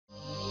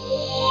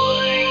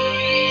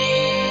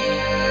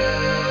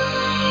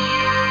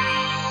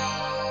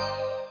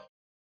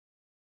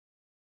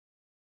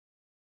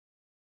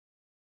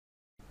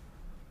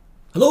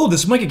Hello, this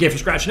is Mike at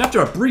GameFromScratch, and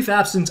after a brief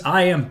absence,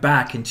 I am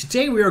back, and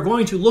today we are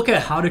going to look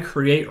at how to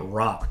create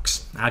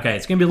rocks. Okay,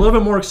 it's going to be a little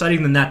bit more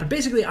exciting than that, but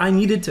basically I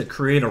needed to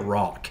create a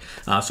rock.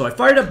 So I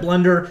fired up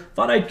Blender,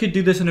 thought I could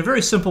do this in a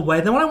very simple way,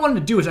 then what I wanted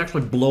to do is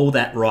actually blow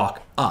that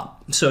rock up.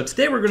 So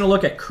today we're going to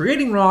look at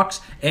creating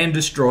rocks and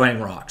destroying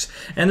rocks.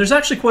 And there's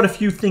actually quite a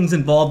few things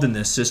involved in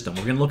this system.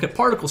 We're going to look at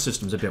particle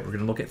systems a bit, we're going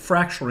to look at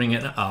fracturing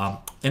an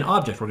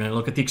object, we're going to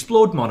look at the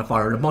explode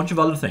modifier and a bunch of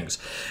other things.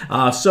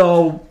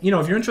 So, you know,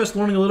 if you're interested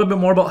in learning a little bit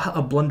more about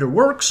how Blender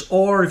works,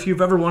 or if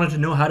you've ever wanted to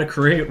know how to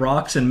create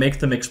rocks and make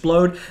them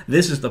explode,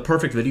 this is the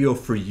perfect video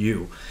for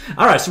you.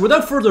 Alright, so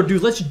without further ado,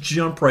 let's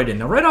jump right in.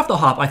 Now, right off the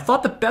hop, I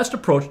thought the best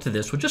approach to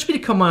this would just be to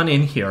come on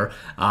in here,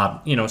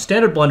 you know,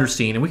 standard Blender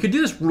scene, and we could do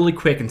this really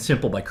quick and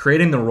simple by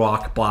creating the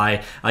rock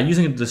by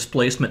using a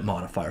displacement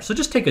modifier. So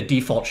just take a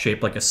default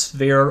shape like a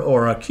sphere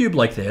or a cube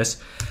like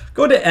this,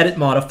 go to Edit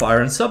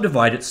Modifier, and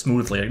subdivide it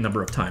smoothly a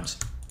number of times.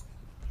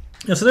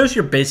 So there's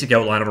your basic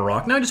outline of a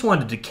rock. Now I just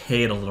wanted to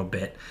decay it a little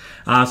bit.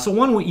 So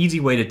one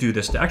easy way to do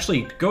this, to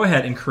actually go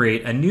ahead and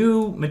create a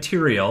new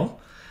material.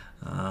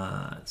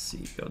 Let's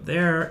see, go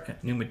there,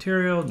 new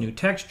material, new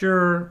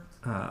texture.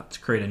 Let's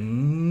create a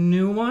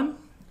new one.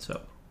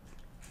 So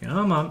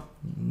come on,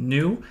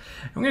 new.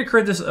 I'm going to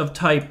create this of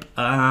type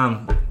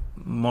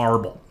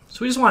marble.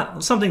 So we just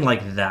want something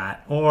like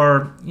that.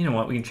 Or, you know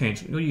what, we can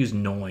change, we'll use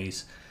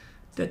noise.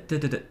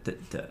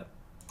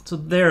 So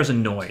there's a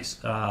noise.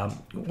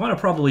 We want to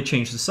probably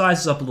change the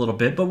sizes up a little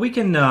bit, but we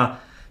can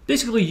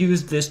basically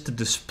use this to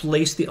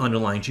displace the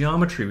underlying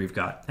geometry we've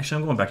got.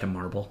 Actually, I'm going back to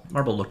marble.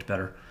 Marble looked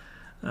better.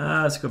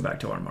 Let's go back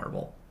to our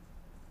marble.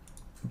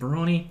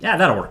 Baroni. Yeah,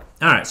 that'll work.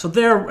 All right, so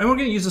there, and we're going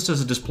to use this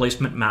as a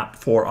displacement map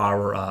for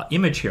our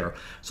image here.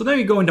 So then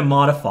we go into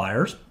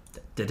modifiers,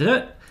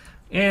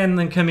 and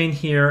then come in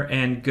here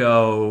and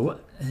go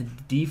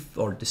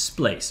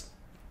displace,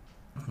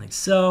 like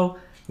so.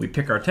 We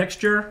pick our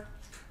texture,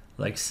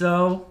 like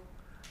so.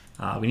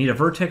 We need a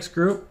vertex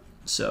group,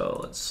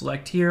 so let's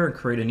select here and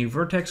create a new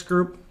vertex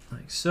group,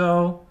 like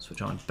so.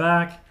 Switch on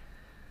back,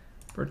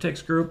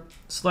 vertex group,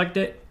 select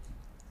it,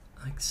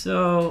 like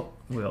so.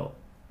 We'll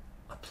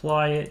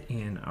apply it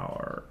in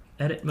our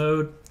edit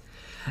mode.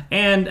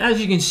 And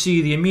as you can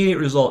see, the immediate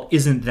result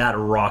isn't that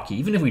rocky,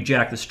 even if we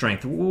jack the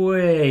strength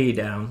way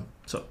down.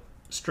 So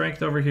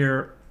strength over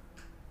here,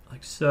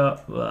 like so.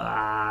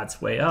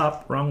 It's way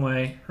up, wrong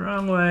way,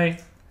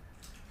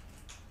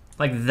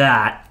 like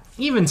that.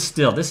 Even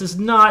still, this is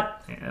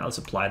not, let's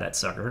apply that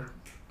sucker.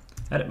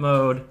 Edit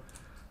mode,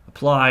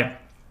 apply.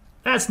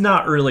 That's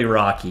not really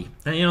rocky.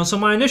 And you know, so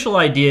my initial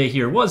idea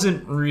here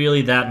wasn't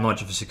really that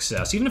much of a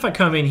success. Even if I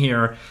come in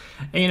here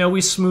and, you know,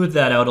 we smooth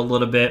that out a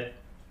little bit,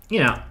 you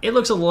know, it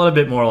looks a little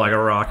bit more like a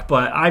rock,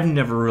 but I've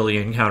never really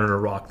encountered a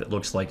rock that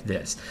looks like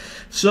this.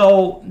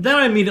 So then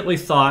I immediately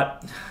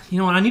thought, you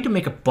know what, I need to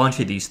make a bunch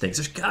of these things.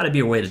 There's got to be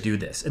a way to do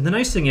this. And the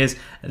nice thing is,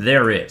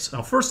 there is.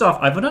 Now, first off,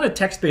 I've done a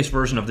text-based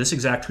version of this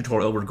exact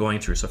tutorial we're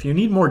going through. So if you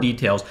need more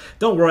details,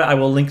 don't worry, I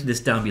will link this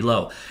down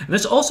below. And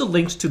this also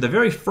links to the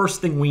very first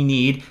thing we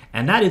need,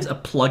 and that is a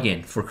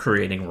plugin for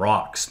creating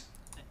rocks.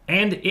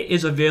 And it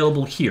is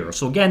available here.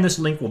 So again, this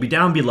link will be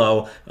down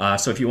below,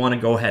 so if you want to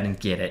go ahead and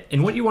get it.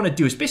 And what you want to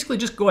do is basically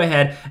just go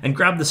ahead and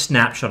grab the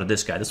snapshot of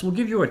this guy. This will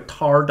give you a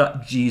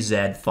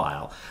tar.gz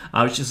file,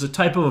 which is a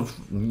type of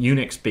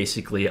Unix,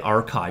 basically,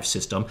 archive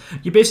system.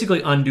 You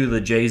basically undo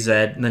the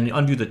JZ, and then you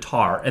undo the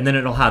tar, and then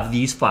it'll have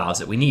these files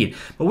that we need.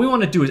 What we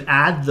want to do is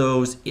add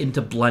those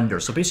into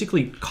Blender. So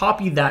basically,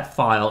 copy that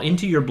file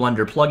into your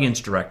Blender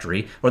plugins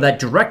directory, or that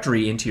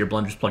directory into your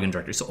Blender's plugin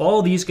directory. So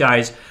all these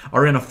guys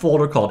are in a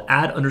folder called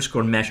add_mesh_rocks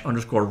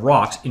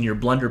in your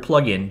Blender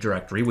plugin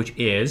directory, which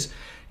is,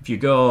 if you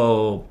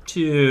go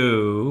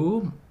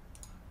to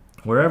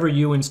wherever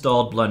you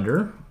installed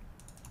Blender,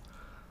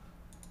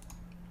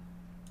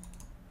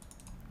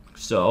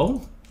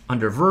 so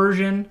under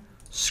version,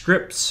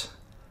 scripts,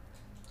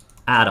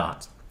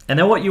 add-ons. And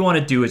then what you want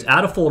to do is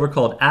add a folder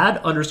called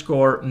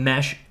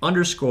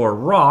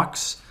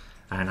add_mesh_rocks,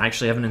 and I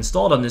actually haven't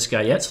installed on this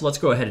guy yet, so let's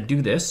go ahead and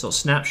do this. So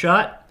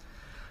snapshot.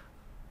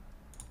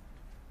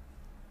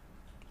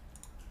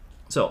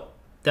 So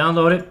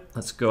download it.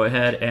 Let's go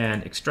ahead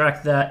and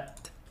extract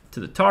that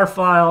to the tar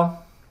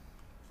file.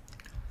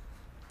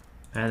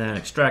 And then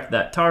extract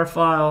that tar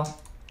file.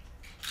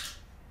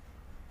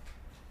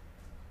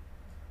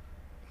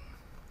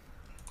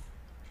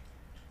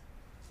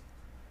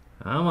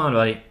 Come on,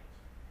 buddy.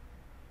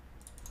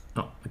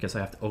 Oh, I guess I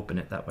have to open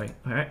it that way.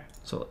 All right,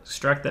 so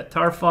extract that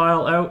tar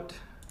file out.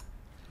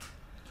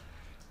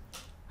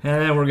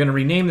 And then we're going to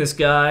rename this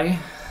guy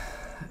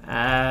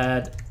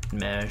Add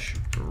Mesh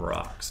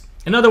Rocks.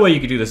 Another way you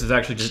could do this is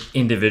actually just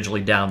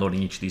individually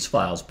downloading each of these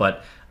files,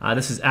 but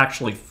this is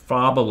actually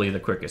probably the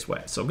quickest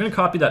way. So I'm going to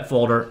copy that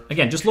folder.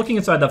 Again, just looking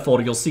inside that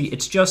folder, you'll see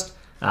it's just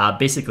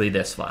basically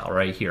this file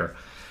right here.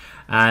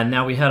 And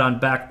now we head on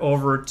back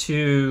over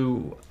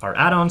to our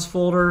add-ons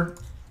folder,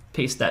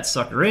 paste that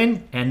sucker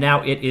in, and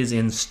now it is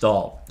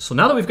installed. So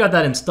now that we've got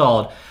that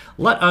installed,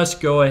 let us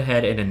go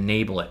ahead and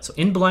enable it. So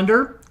in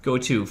Blender, go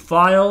to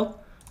File,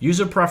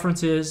 User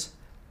Preferences,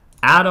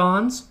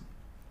 add-ons,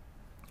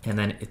 and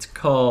then it's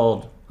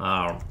called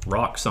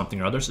rock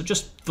something or other. So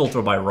just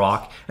filter by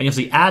rock, and you'll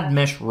see add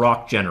mesh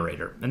rock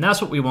generator, and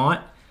that's what we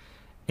want.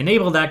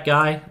 Enable that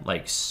guy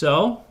like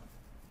so.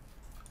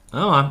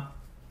 Oh,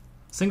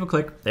 single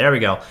click. There we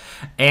go.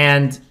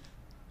 And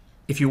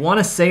if you want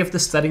to save the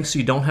settings so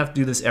you don't have to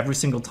do this every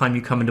single time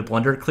you come into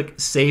Blender, click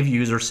Save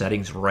User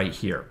Settings right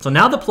here. So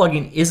now the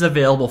plugin is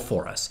available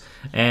for us.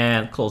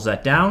 And close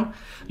that down.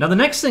 Now the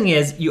next thing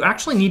is you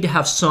actually need to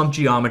have some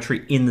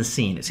geometry in the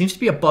scene. It seems to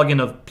be a bug in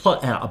the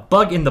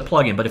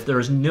plugin, but if there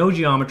is no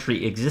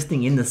geometry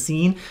existing in the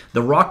scene,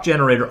 the rock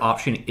generator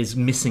option is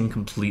missing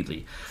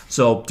completely.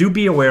 So do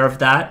be aware of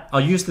that. I'll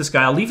use this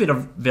guy. I'll leave it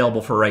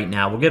available for right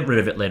now. We'll get rid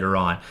of it later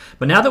on.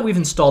 But now that we've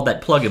installed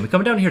that plugin, we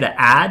come down here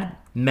to Add,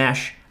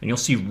 Mesh, and you'll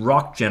see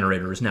Rock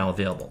Generator is now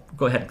available.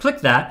 Go ahead and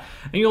click that,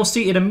 and you'll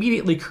see it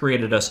immediately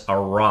created us a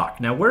rock.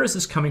 Now, where is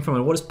this coming from,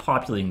 and what is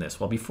populating this?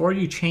 Well, before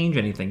you change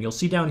anything, you'll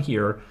see down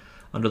here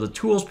under the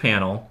Tools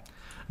panel,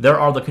 there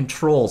are the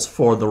controls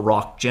for the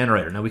rock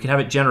generator. Now, we can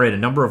have it generate a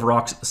number of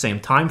rocks at the same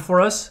time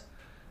for us,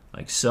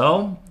 like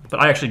so,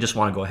 but I actually just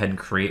want to go ahead and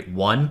create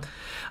one.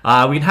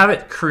 We can have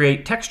it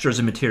create textures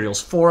and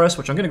materials for us,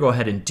 which I'm going to go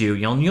ahead and do.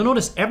 You'll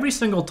notice every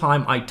single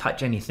time I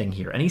touch anything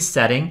here, any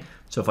setting,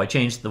 so if I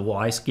change the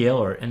Y scale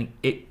or any,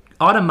 it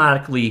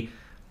automatically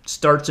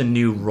starts a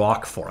new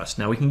rock for us.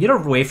 Now we can get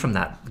away from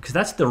that because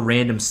that's the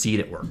random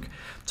seed at work.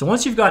 So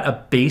once you've got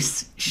a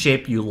base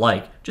shape you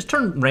like, just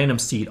turn random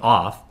seed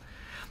off,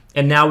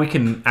 and now we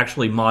can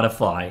actually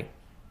modify,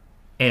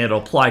 and it'll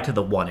apply to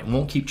the one. It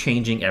won't keep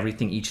changing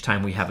everything each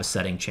time we have a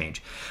setting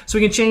change. So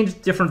we can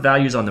change different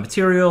values on the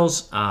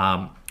materials.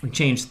 We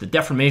change the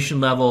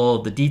deformation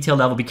level, the detail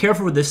level. Be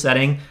careful with this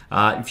setting.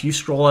 If you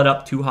scroll it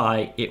up too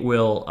high, it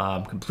will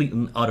completely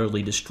and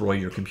utterly destroy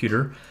your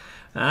computer.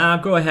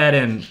 Go ahead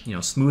and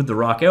smooth the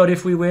rock out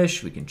if we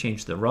wish. We can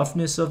change the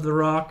roughness of the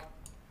rock,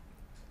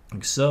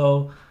 like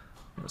so.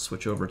 We'll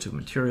switch over to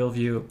material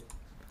view.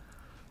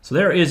 So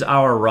there is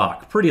our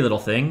rock, pretty little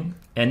thing.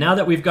 And now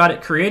that we've got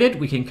it created,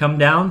 we can come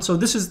down. So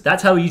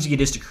that's how easy it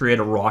is to create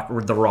a rock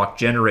or the rock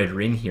generator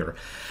in here.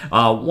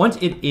 Once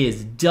it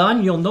is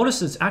done, you'll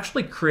notice it's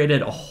actually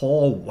created a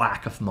whole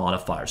whack of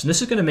modifiers. And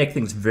this is going to make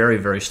things very,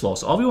 very slow.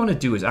 So all we want to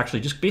do is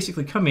actually just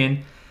basically come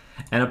in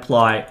and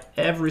apply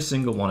every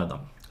single one of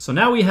them. So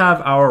now we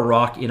have our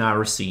rock in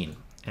our scene.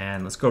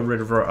 And let's go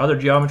rid of our other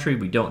geometry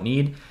we don't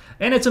need.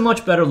 And it's a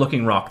much better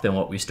looking rock than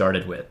what we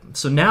started with.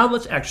 So now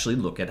let's actually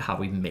look at how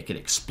we make it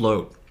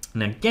explode.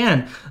 And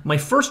again, my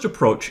first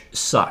approach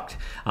sucked.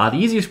 The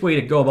easiest way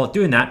to go about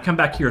doing that, come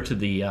back here to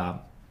the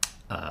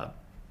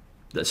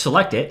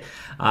select it,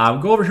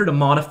 go over here to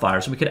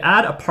modifiers. We could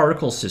add a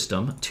particle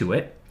system to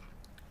it.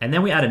 And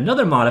then we add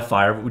another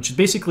modifier, which is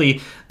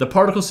basically the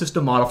particle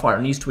system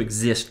modifier needs to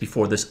exist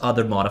before this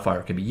other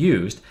modifier can be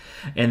used.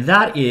 And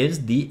that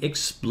is the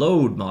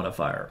explode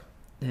modifier.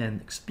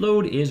 And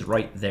explode is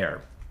right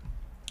there.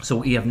 So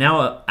we have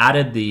now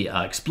added the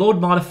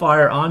explode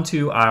modifier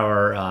onto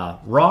our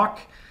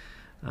rock.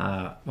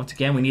 Once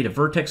again, we need a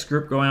vertex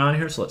group going on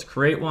here, so let's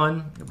create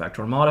one. Go back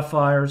to our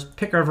modifiers,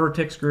 pick our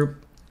vertex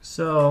group.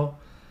 So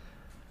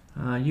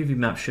UV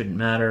map shouldn't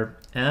matter,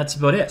 and that's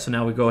about it. So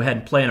now we go ahead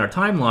and play in our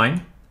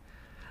timeline,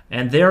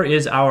 and there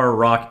is our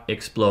rock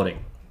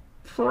exploding.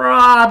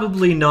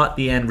 Probably not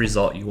the end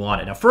result you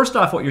wanted. Now, first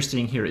off, what you're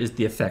seeing here is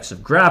the effects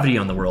of gravity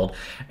on the world.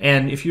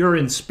 And if you're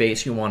in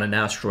space, you want an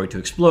asteroid to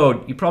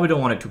explode, you probably don't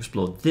want it to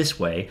explode this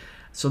way.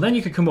 So then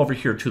you could come over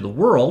here to the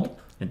world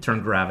and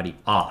turn gravity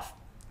off.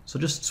 So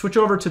just switch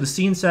over to the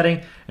scene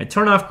setting and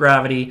turn off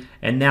gravity.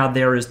 And now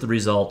there is the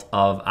result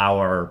of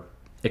our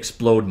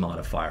explode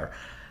modifier.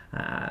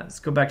 Let's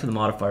go back to the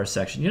modifier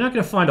section. You're not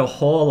going to find a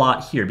whole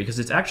lot here because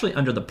it's actually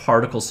under the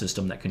particle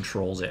system that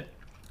controls it.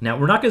 Now,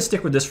 we're not going to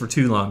stick with this for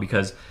too long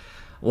because,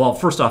 well,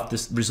 first off,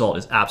 this result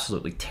is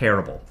absolutely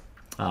terrible.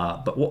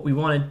 But what we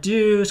want to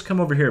do is come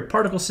over here,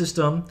 particle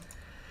system,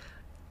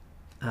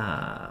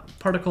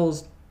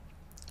 particles.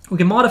 We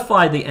can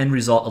modify the end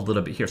result a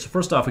little bit here. So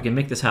first off, we can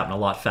make this happen a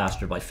lot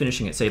faster by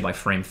finishing it, say, by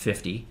frame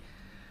 50.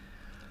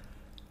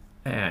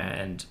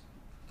 And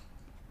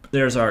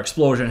there's our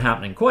explosion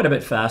happening quite a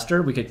bit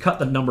faster. We could cut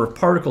the number of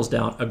particles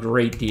down a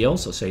great deal,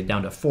 so say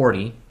down to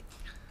 40.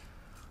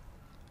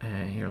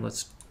 And here,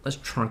 let's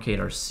truncate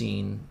our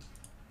scene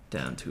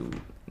down to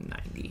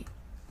 90.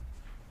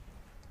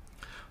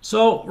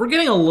 So we're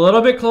getting a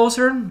little bit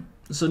closer.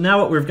 So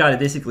now what we've got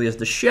basically is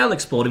the shell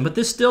exploding, but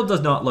this still does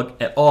not look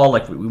at all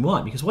like what we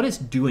want, because what it's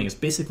doing is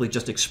basically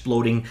just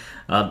exploding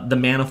the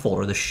manifold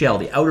or the shell,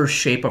 the outer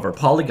shape of our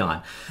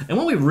polygon. And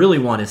what we really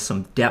want is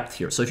some depth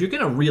here. So if you're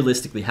going to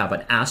realistically have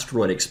an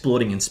asteroid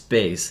exploding in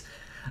space,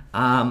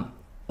 well,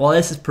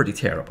 this is pretty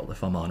terrible,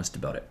 if I'm honest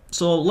about it.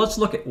 So let's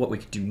look at what we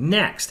could do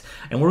next.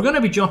 And we're going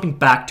to be jumping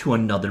back to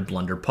another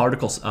Blender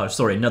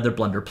another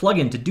Blender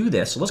plugin to do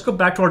this. So let's go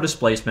back to our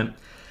displacement,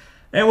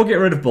 and we'll get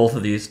rid of both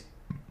of these.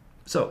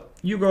 So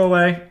you go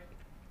away.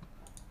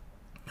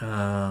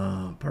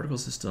 Particle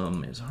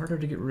system is harder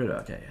to get rid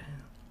of. Okay.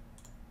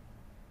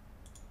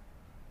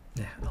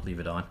 Yeah, I'll leave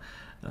it on.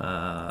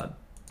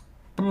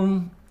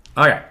 Boom.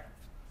 Okay,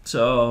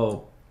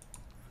 so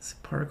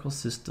particle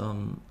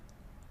system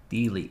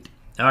delete.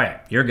 All right,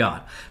 you're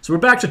gone. So we're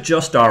back to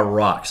just our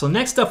rock. So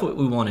next up, what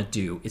we want to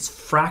do is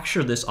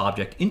fracture this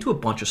object into a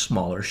bunch of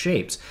smaller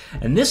shapes.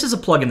 And this is a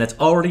plugin that's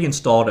already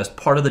installed as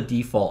part of the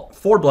default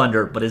for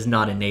Blender, but is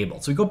not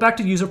enabled. So we go back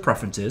to user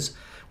preferences,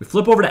 we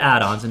flip over to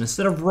add-ons, and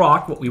instead of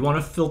rock, what we want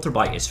to filter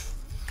by is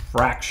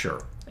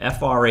fracture.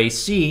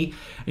 F-R-A-C,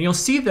 and you'll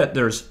see that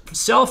there's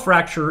cell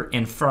fracture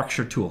and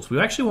fracture tools. We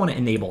actually want to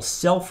enable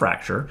cell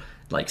fracture,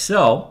 like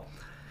so,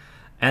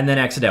 and then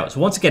exit out. So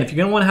once again, if you're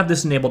going to want to have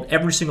this enabled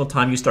every single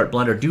time you start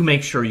Blender, do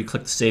make sure you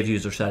click the Save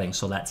User Settings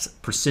so that's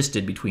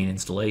persisted between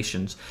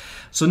installations.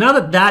 So now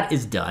that that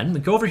is done, we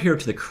go over here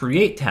to the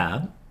Create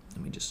tab.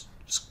 Let me just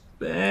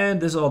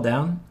expand this all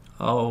down.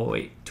 Oh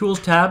wait, Tools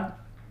tab,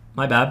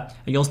 my bad.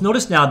 And you'll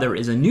notice now there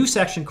is a new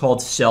section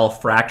called Cell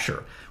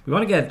Fracture. We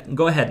want to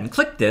go ahead and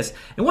click this,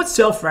 and what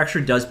cell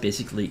fracture does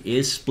basically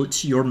is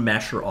splits your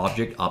mesh or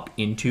object up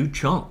into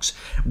chunks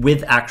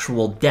with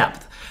actual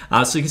depth.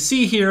 So you can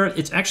see here,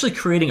 it's actually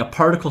creating a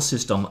particle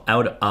system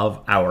out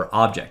of our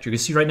object. You can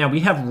see right now we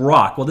have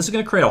rock. Well, this is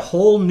going to create a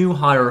whole new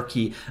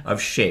hierarchy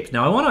of shapes.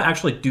 Now I want to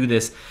actually do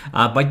this,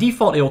 by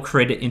default it will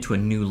create it into a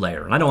new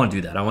layer, and I don't want to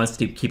do that. I want us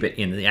to keep it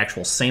in the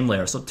actual same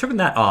layer. So turn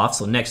that off,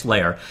 so next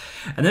layer.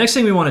 And the next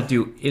thing we want to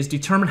do is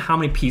determine how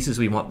many pieces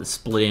we want this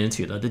split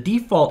into. Now the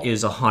default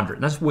is 100,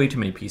 and that's way too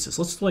many pieces.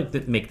 Let's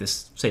make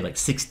this, say, like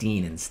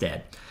 16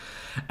 instead.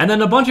 And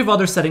then a bunch of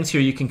other settings here.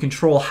 You can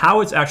control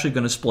how it's actually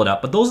going to split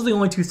up, but those are the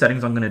only two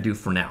settings I'm going to do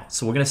for now.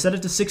 So we're going to set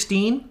it to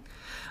 16.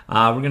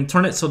 We're going to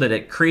turn it so that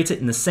it creates it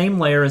in the same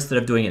layer instead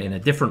of doing it in a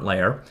different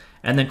layer,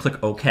 and then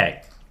click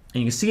OK.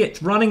 And you can see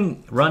it's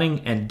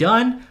running, and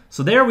done.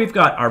 So there we've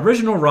got our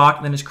original rock,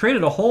 and then it's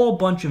created a whole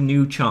bunch of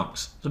new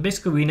chunks. So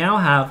basically we now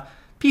have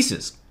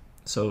pieces.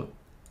 So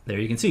there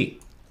you can see.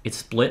 It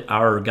split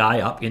our guy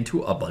up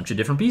into a bunch of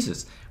different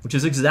pieces, which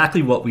is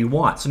exactly what we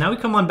want. So now we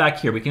come on back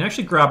here. We can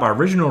actually grab our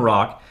original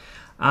rock.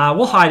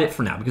 We'll hide it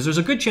for now because there's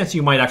a good chance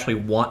you might actually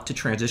want to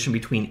transition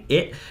between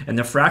it and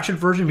the fractured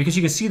version because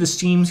you can see the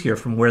seams here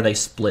from where they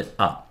split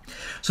up.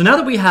 So now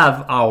that we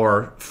have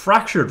our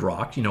fractured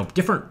rock, you know,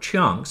 different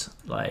chunks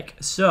like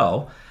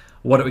so,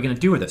 what are we going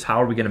to do with this?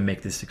 How are we going to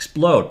make this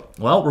explode?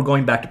 Well, we're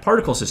going back to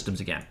particle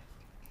systems again.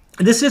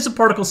 And this is a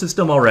particle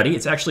system already.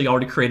 It's actually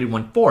already created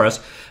one for us.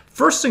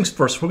 First things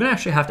first, we're going to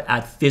actually have to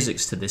add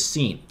physics to this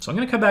scene. So I'm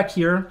going to come back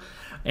here,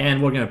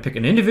 and we're going to pick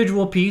an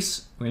individual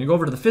piece. We're going to go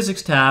over to the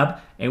Physics tab,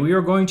 and we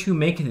are going to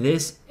make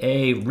this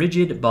a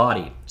rigid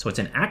body. So it's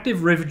an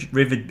active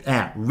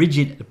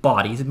rigid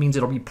body. It means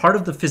it'll be part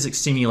of the physics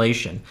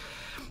simulation.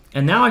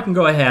 And now I can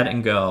go ahead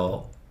and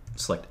go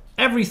select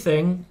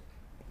everything,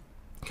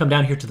 come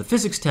down here to the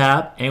Physics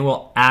tab, and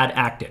we'll add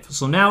active.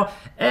 So now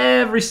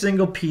every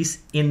single piece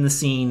in the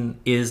scene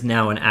is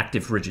now an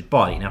active rigid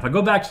body. Now if I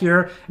go back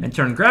here and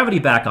turn gravity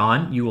back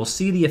on, you will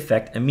see the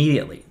effect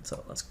immediately.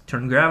 So let's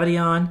turn gravity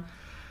on.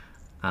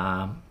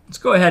 Let's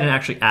go ahead and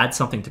actually add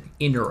something to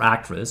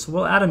interact with this. So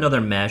we'll add another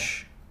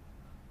mesh,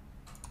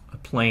 a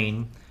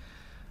plane.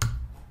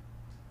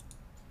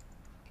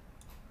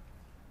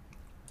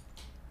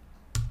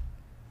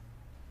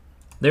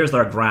 There's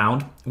our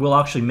ground. We'll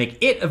actually make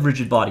it a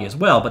rigid body as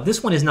well, but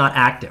this one is not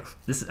active.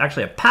 This is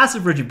actually a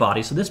passive rigid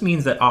body, so this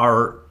means that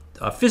our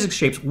physics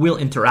shapes will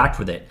interact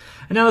with it.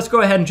 And now let's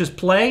go ahead and just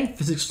play.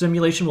 Physics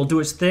simulation will do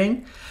its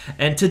thing.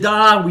 And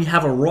ta-da, we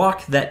have a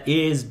rock that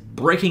is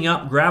breaking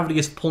up. Gravity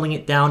is pulling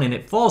it down, and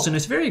it falls, and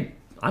it's very,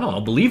 I don't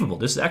know, believable.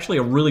 This is actually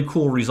a really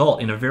cool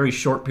result in a very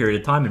short period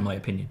of time, in my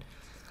opinion.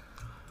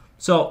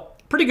 So,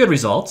 pretty good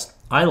results.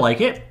 I like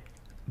it.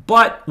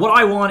 But what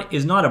I want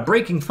is not a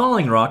breaking,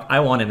 falling rock.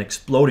 I want an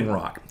exploding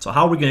rock. So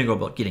how are we going to go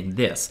about getting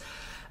this?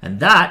 And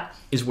that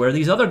is where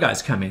these other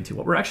guys come into.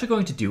 What we're actually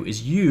going to do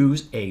is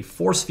use a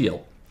force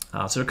field.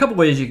 So there are a couple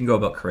ways you can go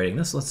about creating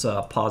this. Let's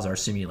pause our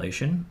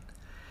simulation.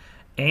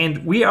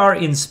 And we are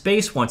in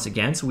space once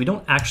again, so we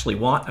don't actually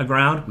want a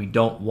ground. We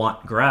don't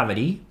want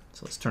gravity.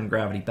 So let's turn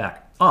gravity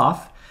back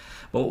off.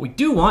 But what we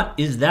do want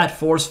is that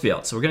force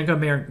field. So we're going to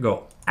come here and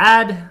go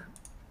add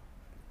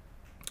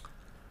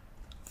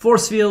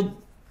force field.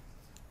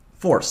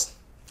 Force,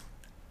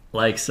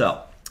 like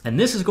so. And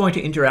this is going to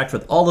interact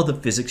with all of the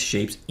physics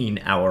shapes in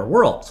our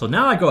world. So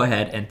now I go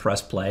ahead and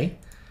press play,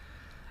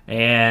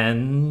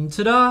 and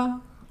ta-da!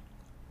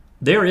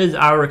 There is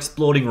our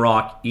exploding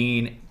rock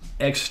in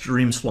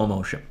extreme slow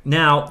motion.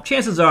 Now,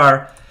 chances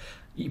are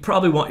you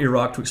probably want your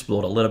rock to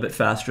explode a little bit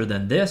faster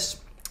than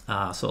this.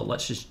 So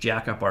let's just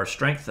jack up our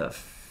strength a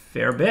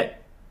fair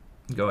bit.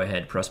 Go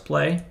ahead, press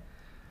play,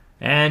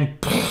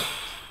 and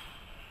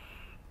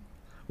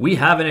we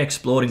have an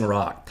exploding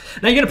rock.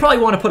 Now you're gonna probably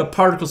want to put a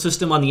particle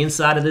system on the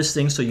inside of this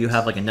thing so you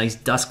have like a nice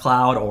dust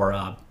cloud or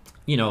an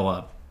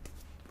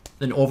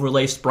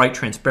overlay sprite,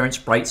 transparent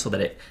sprite, so that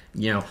it,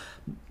 you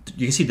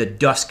can see the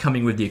dust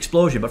coming with the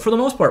explosion. But for the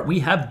most part,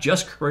 we have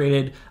just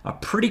created a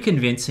pretty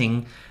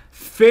convincing,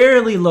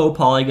 fairly low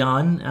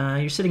polygon.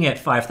 You're sitting at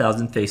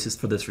 5,000 faces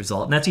for this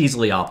result, and that's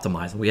easily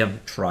optimized. We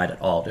haven't tried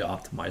at all to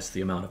optimize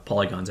the amount of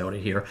polygons out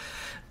of here,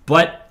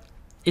 but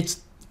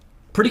it's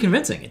pretty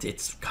convincing.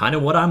 It's kind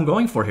of what I'm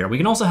going for here. We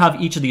can also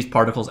have each of these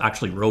particles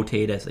actually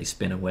rotate as they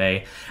spin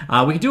away.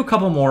 We can do a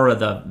couple more of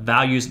the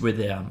values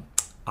with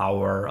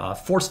our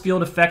force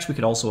field effects. We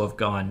could also have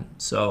gone,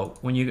 so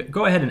when you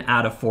go ahead and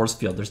add a force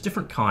field, there's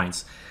different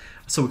kinds.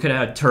 So we could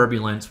have had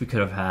turbulence, we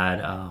could have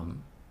had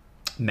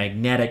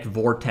magnetic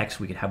vortex,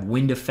 we could have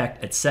wind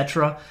effect,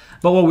 etc.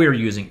 But what we're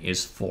using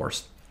is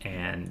force.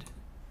 And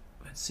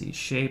let's see,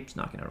 shape's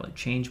not going to really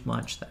change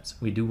much.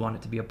 We do want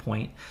it to be a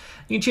point.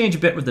 You can change a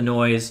bit with the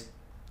noise,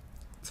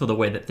 so the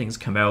way that things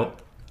come out.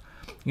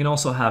 You can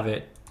also have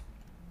it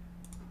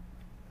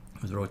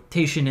with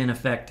rotation in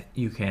effect.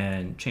 You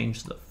can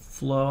change the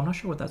flow. I'm not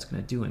sure what that's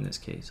going to do in this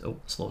case. Oh, it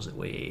slows it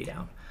way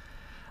down.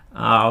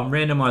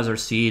 Randomize our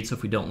seed so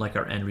if we don't like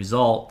our end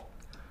result.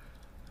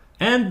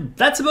 And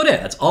that's about it.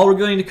 That's all we're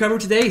going to cover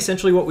today.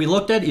 Essentially what we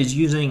looked at is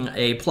using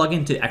a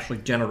plugin to actually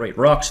generate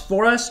rocks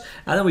for us.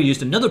 And then we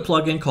used another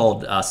plugin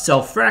called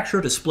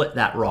self-fracture to split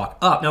that rock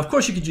up. Now, of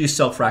course, you could use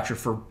self-fracture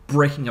for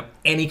breaking up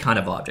any kind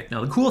of object.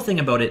 Now, the cool thing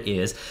about it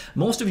is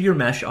most of your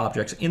mesh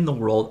objects in the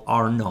world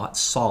are not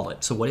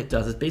solid. So what it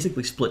does is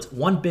basically splits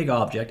one big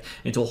object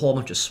into a whole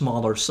bunch of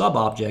smaller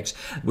sub-objects,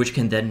 which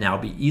can then now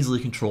be easily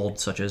controlled,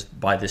 such as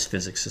by this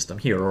physics system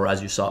here, or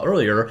as you saw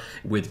earlier,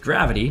 with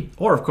gravity.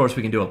 Or, of course,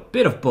 we can do a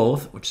bit of both,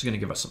 which is going to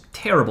give us some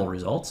terrible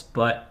results,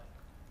 but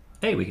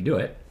hey, we can do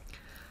it.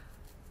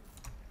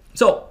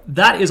 So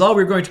that is all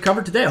we're going to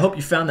cover today. I hope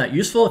you found that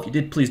useful. If you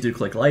did, please do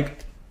click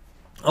like.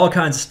 All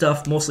kinds of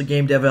stuff, mostly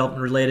game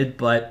development related,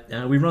 but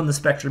we run the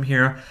spectrum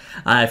here.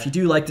 If you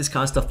do like this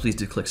kind of stuff, please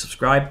do click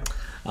subscribe.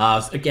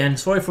 Again,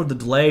 sorry for the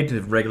delay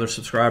to regular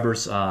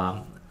subscribers.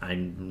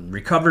 I'm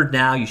recovered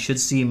now. You should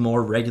see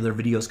more regular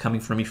videos coming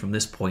from me from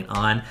this point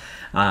on.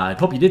 I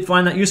hope you did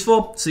find that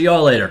useful. See you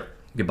all later.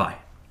 Goodbye.